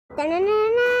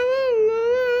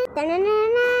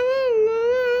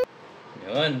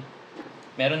Yun.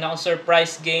 Meron akong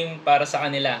surprise game para sa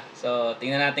kanila. So,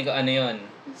 tingnan natin kung ano yun.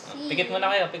 Pikit muna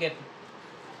kayo, pikit.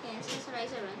 Yes, surprise.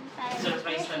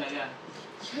 Surprise talaga.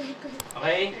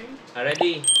 Okay?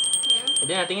 Ready? Yeah.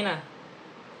 Pwede na, tingin na.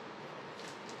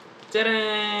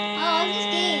 Tcharan! Oh, this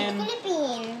game.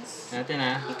 Philippines. Natin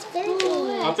ha. It's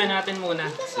Philippines. Open natin muna.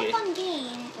 This is a fun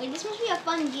game. Wait, this must be a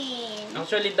fun game.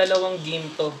 Actually, dalawang game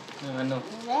to. Yung ano.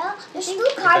 Well, there's 2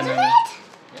 cards in namin. it?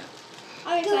 Yeah.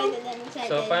 I'm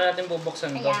excited. So, paano natin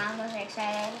bubuksan to? Yeah, I'm also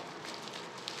excited.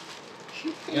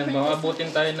 Yan, baka abutin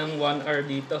tayo ng 1 hour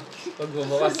dito. Pag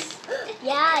bubukas.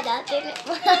 Yeah, that's it.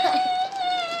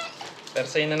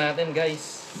 Persayin na natin,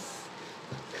 guys.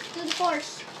 To the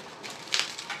course.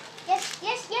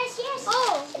 Yes.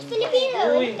 Oh, It's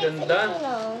Filipino. Uy, It's ganda.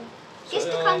 Filipino. guess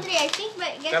the country, I think,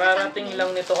 but guess the Kararating country. lang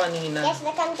nito kanina. Yes,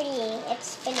 the country. It's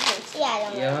Philippines. Yeah, alam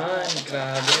mo. Yan,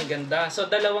 grabe, ganda. So,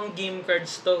 dalawang game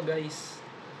cards to, guys.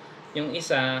 Yung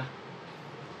isa,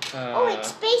 Oh,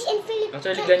 it's space in Philippines.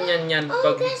 actually, ganyan yan. Oh,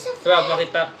 Pag, that's a diba, flag.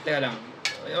 pakita, teka lang.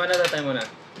 Iwan na tayo muna.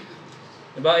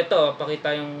 Diba, ito,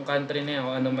 pakita yung country na yan,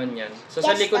 kung ano man yan. So,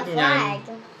 sa Yes, likod the niyan, flag.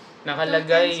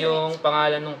 nakalagay Don't answer yung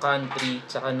pangalan ng country,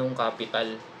 tsaka nung capital.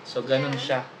 So, ganun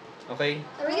siya. Okay?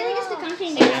 Are we gonna guess the country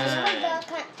Yeah. next? It's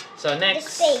like So, the next.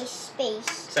 space.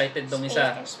 Excited tong Space, isa.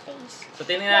 there's space. So,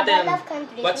 tingnan Yeah, natin. I love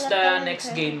countries. What's I love the countries. next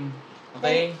game?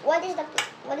 Okay? Then, what is the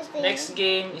Next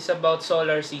game is about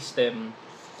solar system.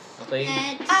 Okay?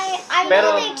 Let's... I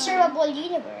Pero- know the observable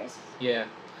universe. Yeah.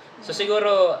 So,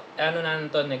 siguro, ano na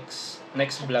to next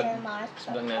vlog. Next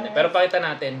vlog natin. Pero pakita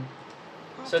natin.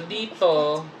 So,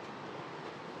 dito,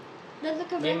 Does the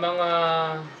cover? may mga...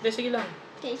 Hindi, sige lang.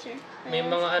 Okay, sure. May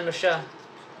mga ano siya.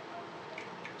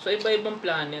 So, iba-ibang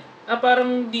planet.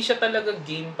 Parang di siya talaga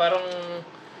game. Parang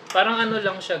ano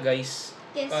lang siya, guys.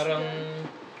 Yes, Parang,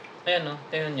 ayan o,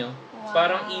 tingnan nyo.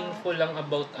 Parang info lang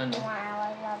about ano. Wow,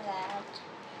 I love that.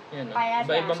 Yan o. Kaya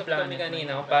Iba-ibang siya. planet.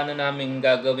 Kanina, kung paano namin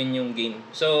gagawin yung game.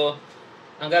 So,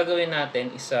 ang gagawin natin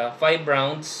is 5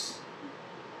 rounds.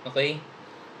 Okay?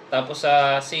 Tapos,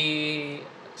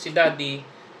 si Daddy,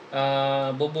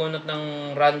 bubunot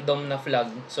ng random na flag.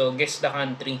 So, guess the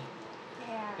country.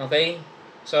 Yeah. Okay?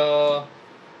 So,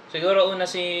 siguro una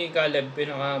si Caleb,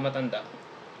 pinakamatanda.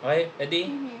 Okay? Ready?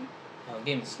 Mm-hmm.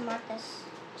 Game. Smartest.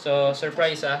 So,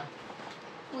 surprise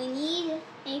We need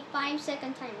a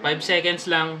 5-second timer. 5 seconds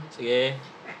lang. Sige.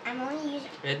 I'm only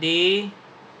using. Ready?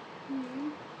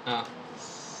 Mhm. One.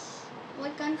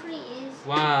 What country is...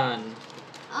 2.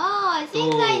 Oh, I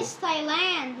think that's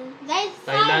Thailand. That's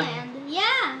Thailand? Thailand.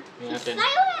 Yeah. Tingnan It's natin.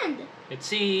 Thailand. Let's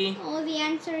see. Oh, the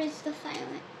answer is the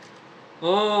Thailand.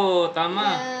 Oh, tama.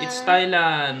 Yeah. It's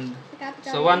Thailand. The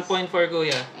capital So, 1 point for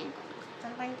Kuya.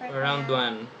 For round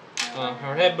 1.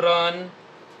 For Hebron.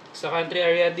 Sa country,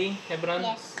 are you ready? Hebron?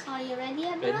 Yes. Are you ready,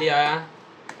 everyone? Ready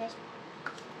Yes.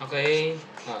 Okay.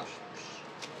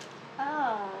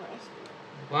 Oh. It's,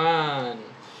 1,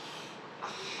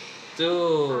 2,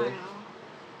 oh no.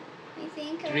 I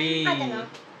think... 3. I don't know.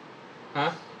 Ha?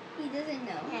 He doesn't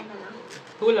know. I don't know.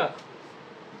 Hula.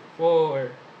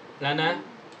 4. Wala na?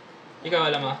 Ikaw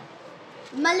alam mo?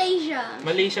 Malaysia.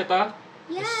 Malaysia to?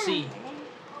 Yeah. Let's see.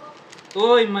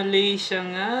 Uy, Malaysia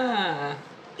nga.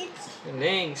 It's...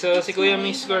 Galing. So, si Kuya may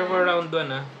score for round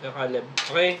 1 Yung Caleb.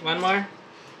 Okay, one more.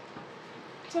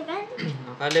 Second.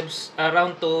 Caleb's,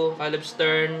 round 2. Caleb's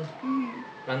turn. Mhm.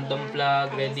 Random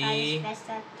flag. Ready? Press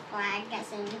the flag.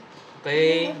 Guessing.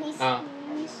 Okay.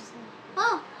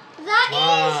 Oh, that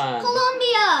is One.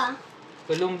 Colombia.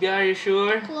 Colombia, are you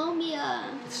sure? Colombia.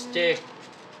 Let's check.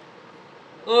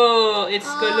 Oh, it's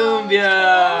Oh, Colombia.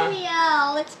 it's Colombia.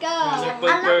 Let's go. Another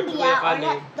point for Colombia Kuya or Caleb.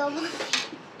 not double.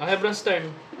 Hebron's turn.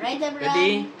 Right, everyone.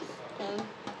 Ready? Okay.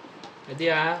 Ready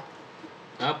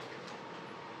Up.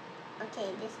 Okay,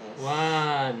 this is.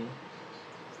 1,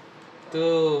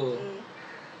 2,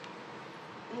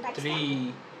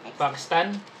 Pakistan. 3. Pakistan?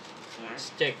 Yeah.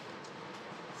 Let's check.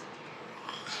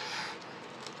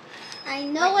 I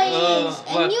know it Oh, is.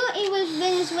 I what? knew it was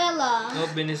Venezuela. Oh,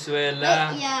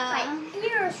 Venezuela. Yeah. Like,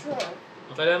 you're sure.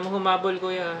 Okay mo humabol,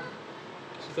 Kuya.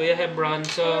 Si Kuya Hebron.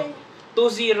 So,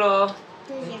 2-0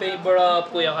 in favor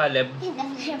of Kuya Caleb.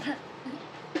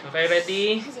 Okay, ready?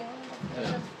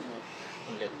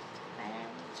 Ulit.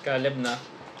 Si Caleb na.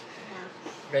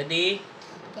 Ready?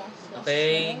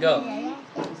 Okay, go.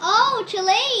 Oh,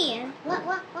 Chile. What?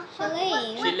 Chile.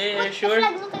 Chile, are you sure?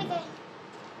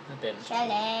 Natin.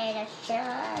 Chile,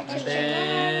 And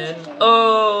then,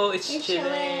 oh, it's It's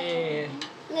Chile.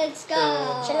 Let's go.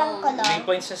 So, Silang 3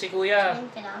 points na si Kuya.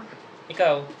 Chile.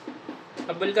 Ikaw.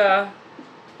 Habol ka.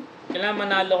 Kailangan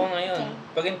manalo ko ngayon.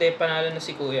 Pag hindi, panalo na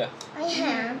si Kuya.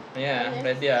 Ayan. Ayan,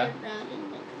 ready ah. Brown and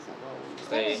then there's a gold.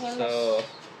 Okay, so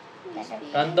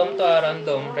random to ah,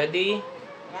 random. Ready,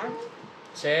 Yeah.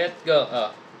 set, go.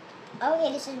 Oh,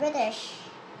 Okay, this is British.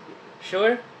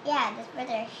 sure? Yeah, that's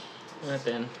British.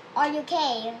 Natin. Or UK.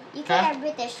 UK Huh? are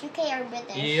British. UK are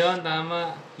British. Iyon,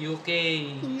 tama. UK.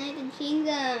 United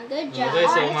Kingdom. Good job. Okay,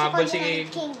 so Or it's umabol called si United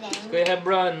Kingdom. Kuya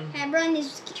Hebron. Hebron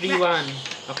is 3-1.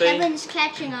 Okay, Hebron is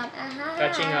catching up.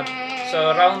 catching up.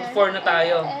 So, round 4 na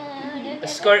tayo. The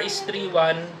score is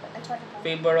 3-1.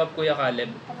 Favor of Kuya Caleb.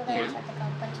 Okay.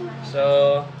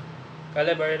 So,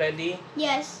 Caleb, are you ready?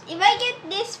 Yes. If I get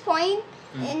this point,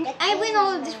 and I win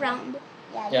all of this round.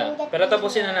 Yeah. Pero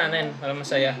tapusin na natin para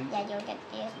masaya. Yeah, you'll get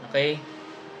this. Okay?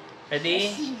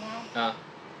 Ready? Ah.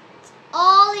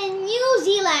 All in New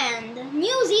Zealand.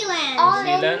 New Zealand. All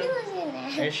in Zealand? New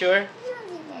Zealand. Are you sure? New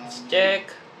Zealand. Check.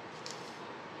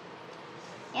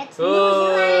 It's New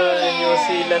Oh, Zealand. New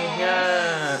Zealand nga.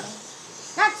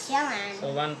 Not Zealand.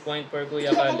 So, 1 point for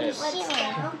Kuya Caleb.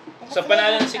 Zealand. So,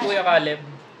 panalo na si Kuya Caleb.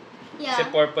 Kasi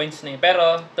Yeah. 4 points na eh.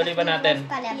 Pero, tuloy pa natin.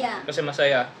 Yeah. Kasi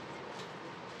masaya.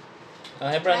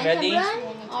 Hebron, Right, ready?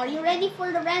 Hebron? Are you ready for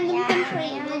the random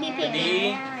country? We'll be Ready?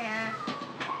 picking.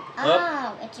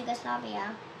 Oh, it's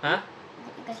Yugoslavia. Ha?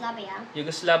 Yugoslavia.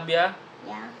 Yugoslavia?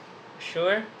 Yeah.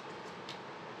 Sure?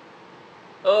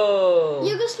 Oh!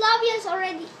 Yugoslavia is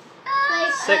already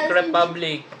like Czech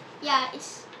Republic. Yeah,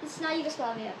 it's not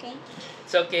Yugoslavia, okay?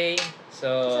 It's okay.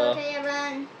 So So, okay,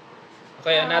 Hebron.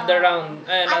 okay, another round.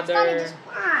 I started Another... just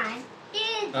one.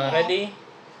 Ready?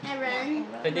 Hebron.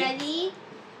 Ready? Ready?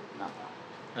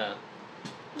 Ah.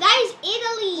 Guys,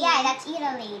 Italy. Yeah, that's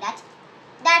Italy.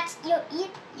 That's you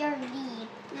eat your meat.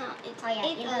 No, it's Oh yeah,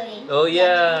 Italy. Oh yeah.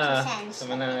 Yeah, that makes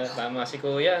sense. Tama na, tama si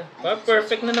Kuya. Oh,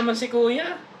 perfect na naman si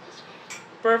Kuya.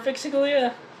 Perfect si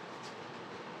Kuya.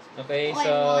 Okay, Oh, so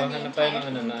I won the hanap tayo ng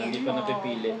entire ano na, hindi pa weekend.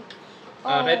 napipili.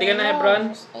 Oh, Ready ka na, Hebron?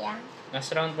 Yeah.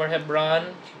 Last round for Hebron.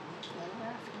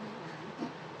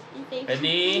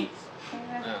 Ready?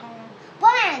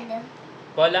 Poland.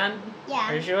 Poland? Yeah.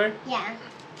 Are you sure? Yeah.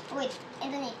 Wait,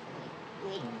 Indonesia.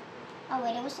 Wait. Oh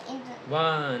wait, it was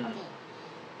One. Okay.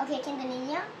 Okay, it's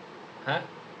Indonesia. Ha?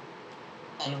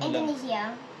 Ano ko lang? Indonesia.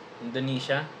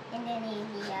 Indonesia?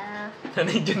 Indonesia. Ano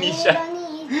Indonesia?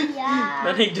 Indonesia.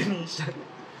 Ano Indonesia?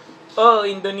 Oh,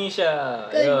 Indonesia.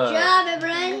 Good Ayun. job,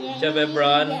 Hebron. Good job,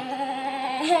 Hebron.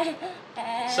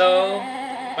 So,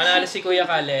 panalo si Kuya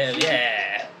Caleb.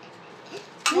 Yeah!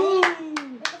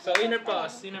 So, winner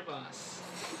pause. Winner pause.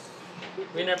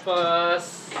 Winner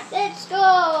pause. Let's go.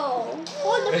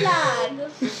 Hold the flag.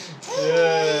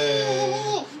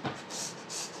 Yay!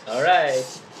 Alright.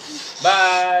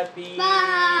 Bye. Peace.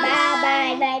 Bye.